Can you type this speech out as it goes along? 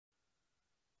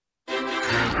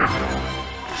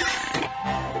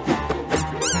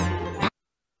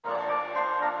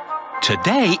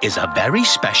Today is a very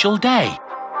special day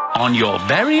on your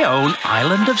very own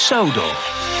island of Sodor.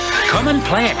 Come and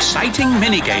play exciting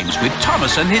mini-games with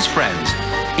Thomas and his friends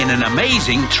in an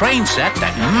amazing train set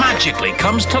that magically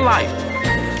comes to life.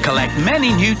 Collect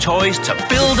many new toys to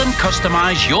build and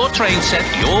customize your train set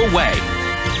your way.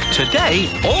 Today,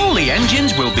 all the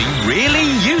engines will be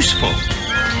really useful.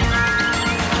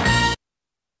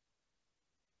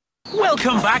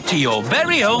 Welcome back to your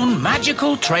very own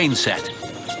magical train set.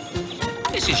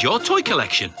 This is your toy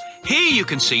collection. Here you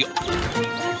can see...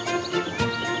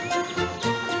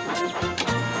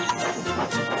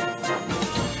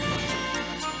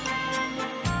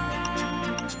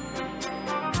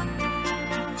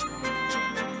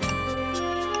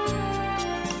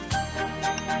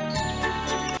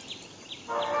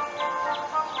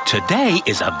 Today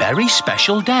is a very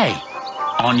special day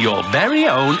on your very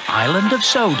own island of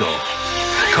Sodor.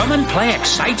 Come and play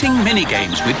exciting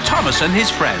mini-games with Thomas and his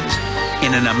friends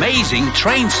in an amazing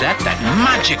train set that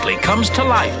magically comes to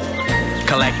life.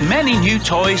 Collect many new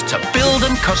toys to build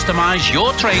and customize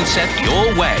your train set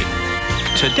your way.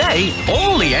 Today,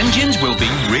 all the engines will be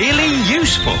really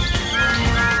useful.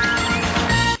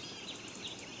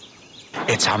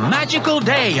 It's a magical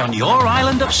day on your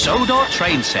island of Sodor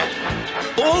train set.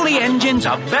 All the engines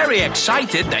are very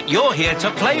excited that you're here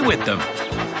to play with them.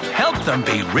 Help them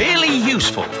be really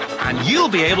useful, and you'll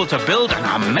be able to build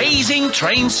an amazing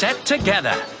train set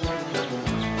together.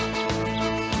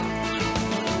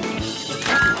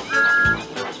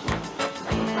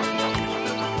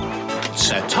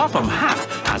 Sir Topham Hatt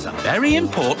has a very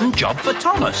important job for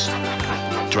Thomas.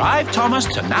 Drive Thomas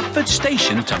to Knapford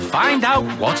Station to find out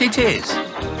what it is.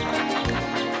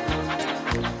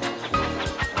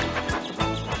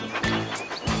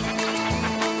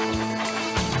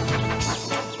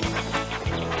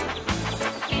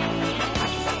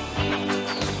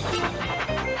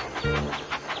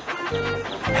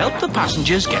 Help the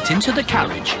passengers get into the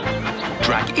carriage.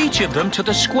 Drag each of them to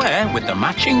the square with the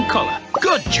matching colour.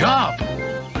 Good job!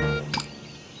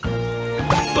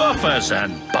 Buffers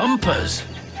and bumpers.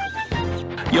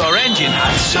 Your engine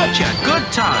had such a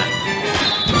good time.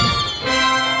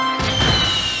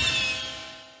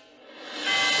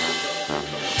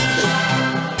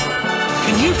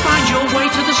 Can you find your way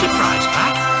to the surprise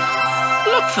pack?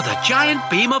 Look for the giant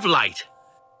beam of light.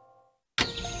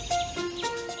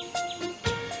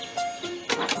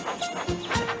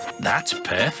 That's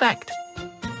perfect.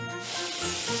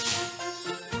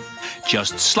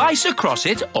 Just slice across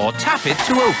it or tap it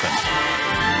to open.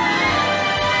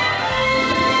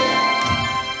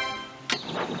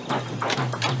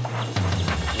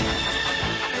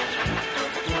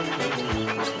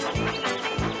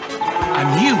 A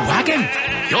new wagon.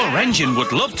 Your engine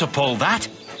would love to pull that.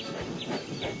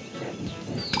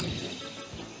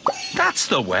 That's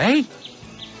the way.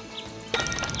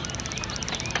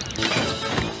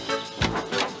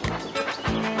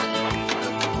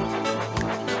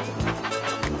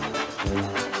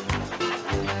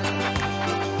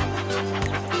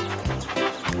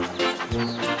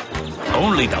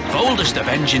 Only the boldest of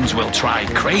engines will try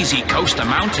Crazy Coaster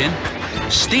Mountain.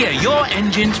 Steer your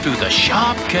engine through the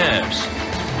sharp curves.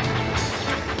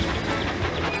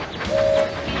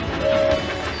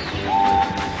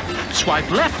 Swipe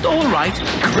left or right.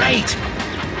 Great!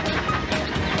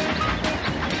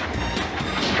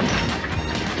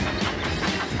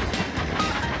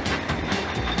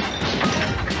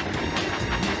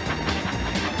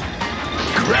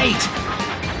 Great!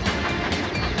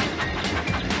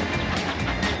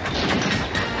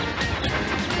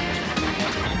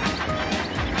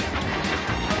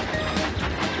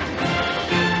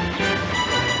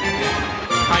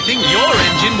 I think your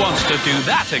engine wants to do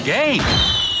that again.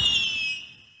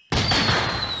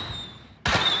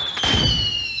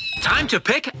 Time to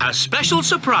pick a special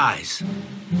surprise.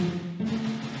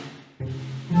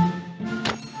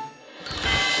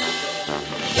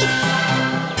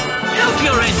 Help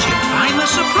your engine find the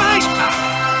surprise pack.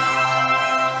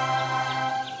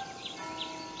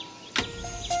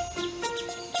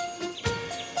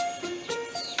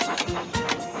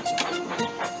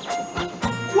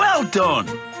 Well done.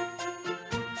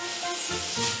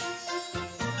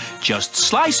 Just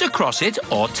slice across it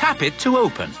or tap it to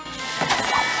open.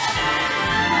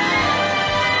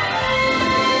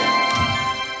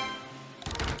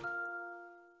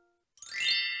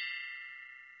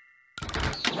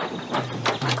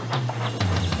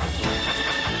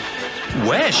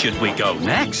 Where should we go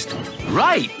next?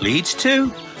 Right leads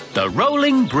to the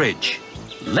Rolling Bridge.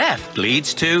 Left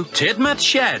leads to Tidmouth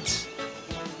Sheds.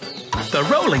 The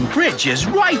rolling bridge is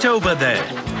right over there.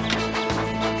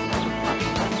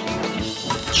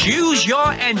 Choose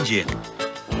your engine.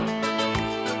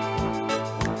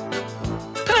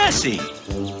 Percy.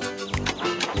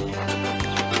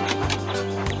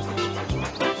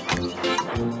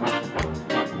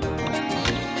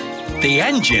 The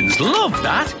engines love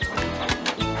that.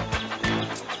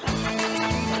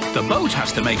 The boat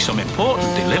has to make some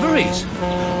important deliveries.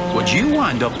 Would you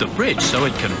wind up the bridge so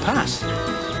it can pass?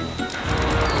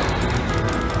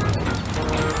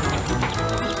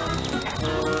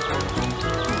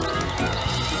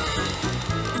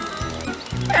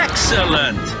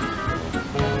 Excellent!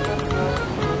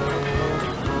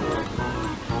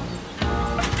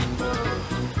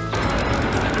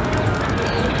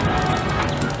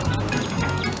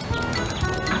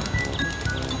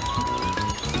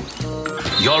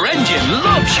 Your engine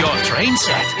loves your train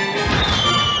set.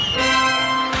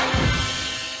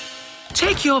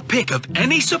 Take your pick of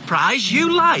any surprise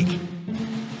you like.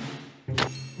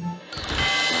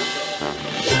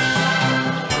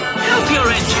 Help your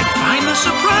engine find the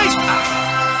surprise pack.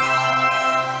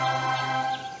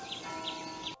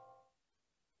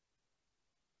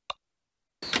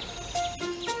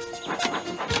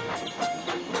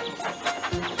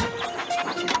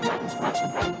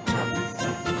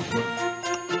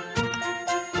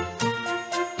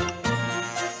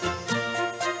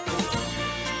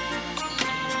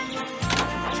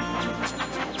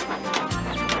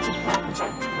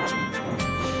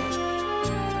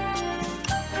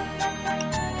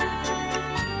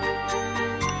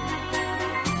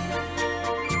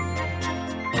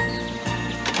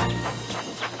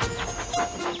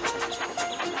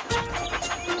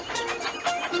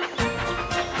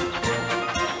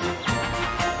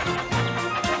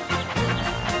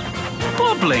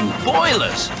 Bubbling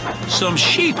boilers! Some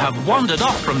sheep have wandered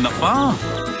off from the farm.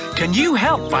 Can you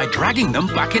help by dragging them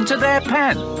back into their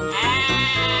pen?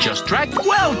 Just drag.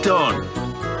 Well done!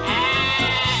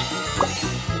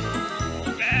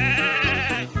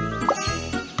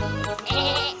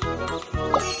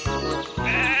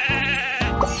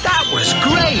 That was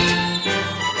great!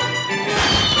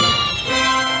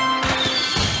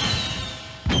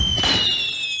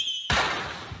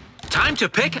 Time to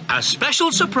pick a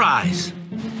special surprise.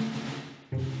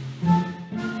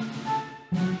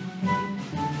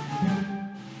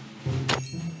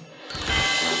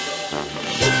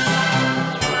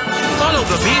 Follow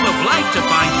the beam of light to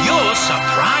find your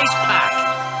surprise pack.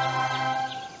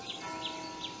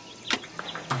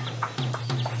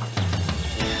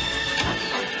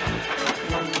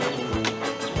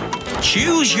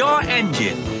 Choose your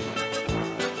engine.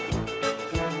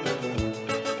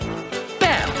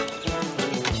 Bell.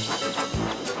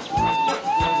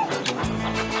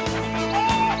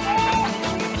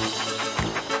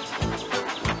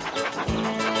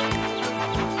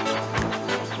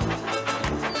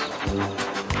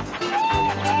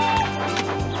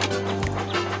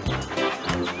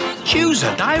 Choose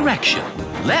a direction.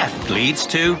 Left leads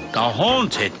to the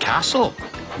haunted castle.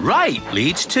 Right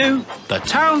leads to the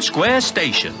town square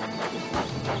station.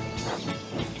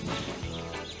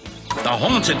 The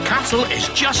haunted castle is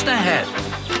just ahead.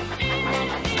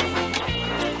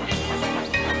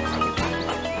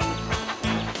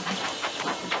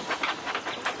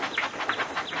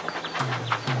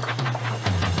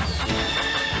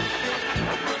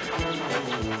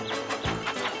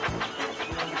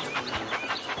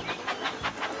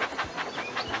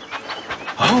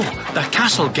 Oh, the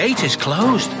castle gate is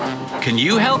closed. Can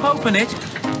you help open it?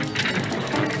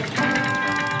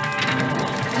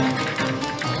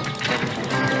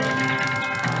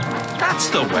 That's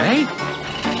the way.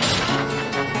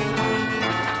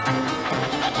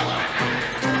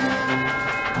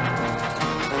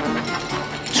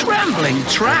 Trembling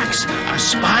tracks, a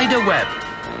spider web.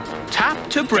 Tap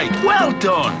to break. Well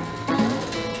done.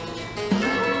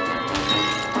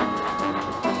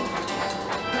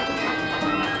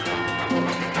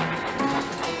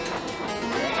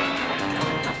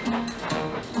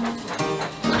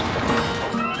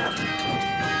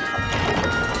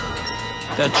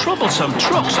 The troublesome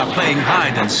trucks are playing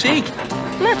hide and seek.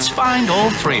 Let's find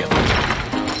all three of them.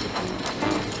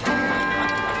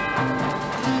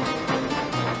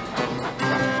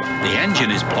 The engine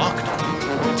is blocked.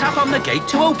 Tap on the gate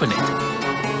to open it.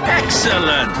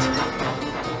 Excellent!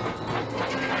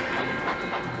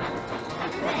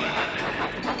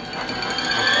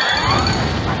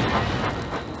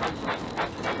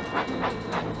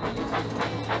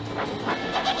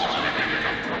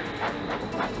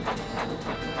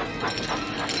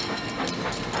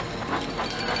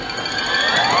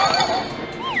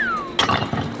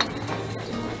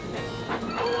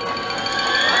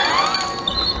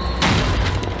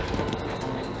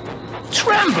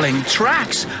 Crumbling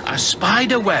tracks, a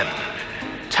spider web.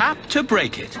 Tap to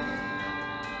break it.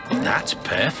 That's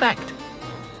perfect.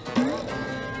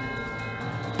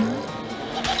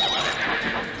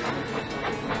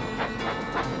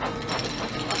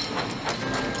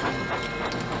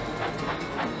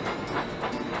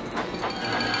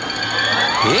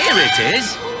 Here it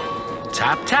is.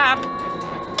 Tap, tap.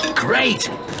 Great.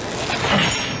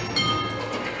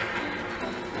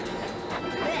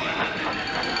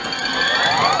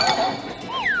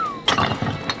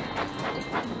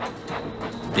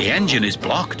 The engine is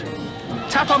blocked.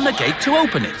 Tap on the gate to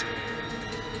open it.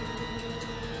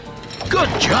 Good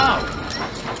job.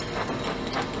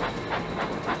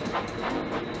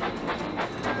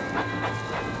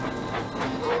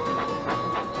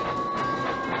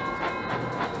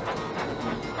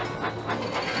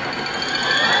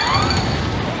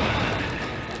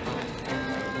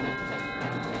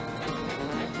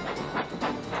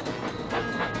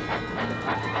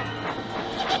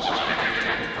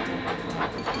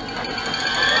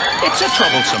 It's a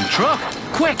troublesome truck.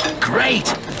 Quick, great.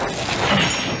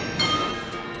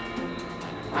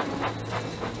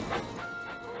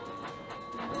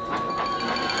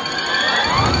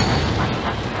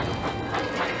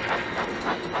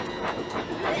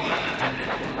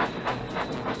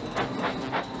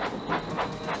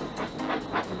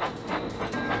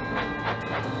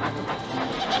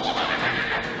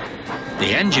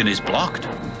 The engine is blocked.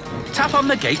 Tap on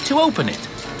the gate to open it.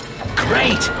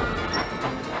 Great!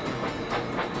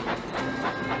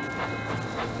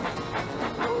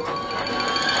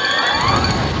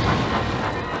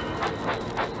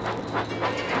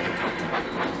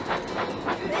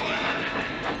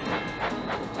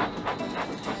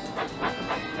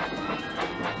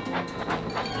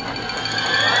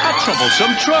 A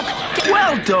troublesome truck.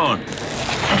 Well done.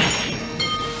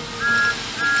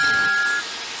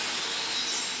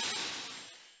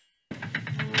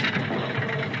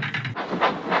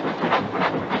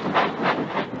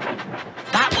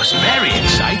 That was very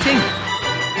exciting.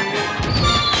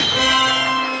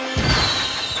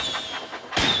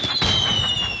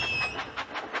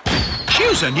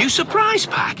 Choose a new surprise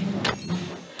pack.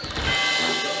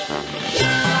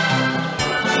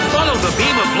 Follow the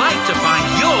beam of light to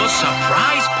find your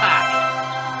surprise pack.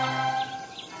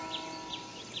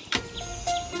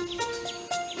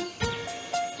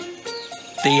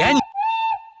 The end.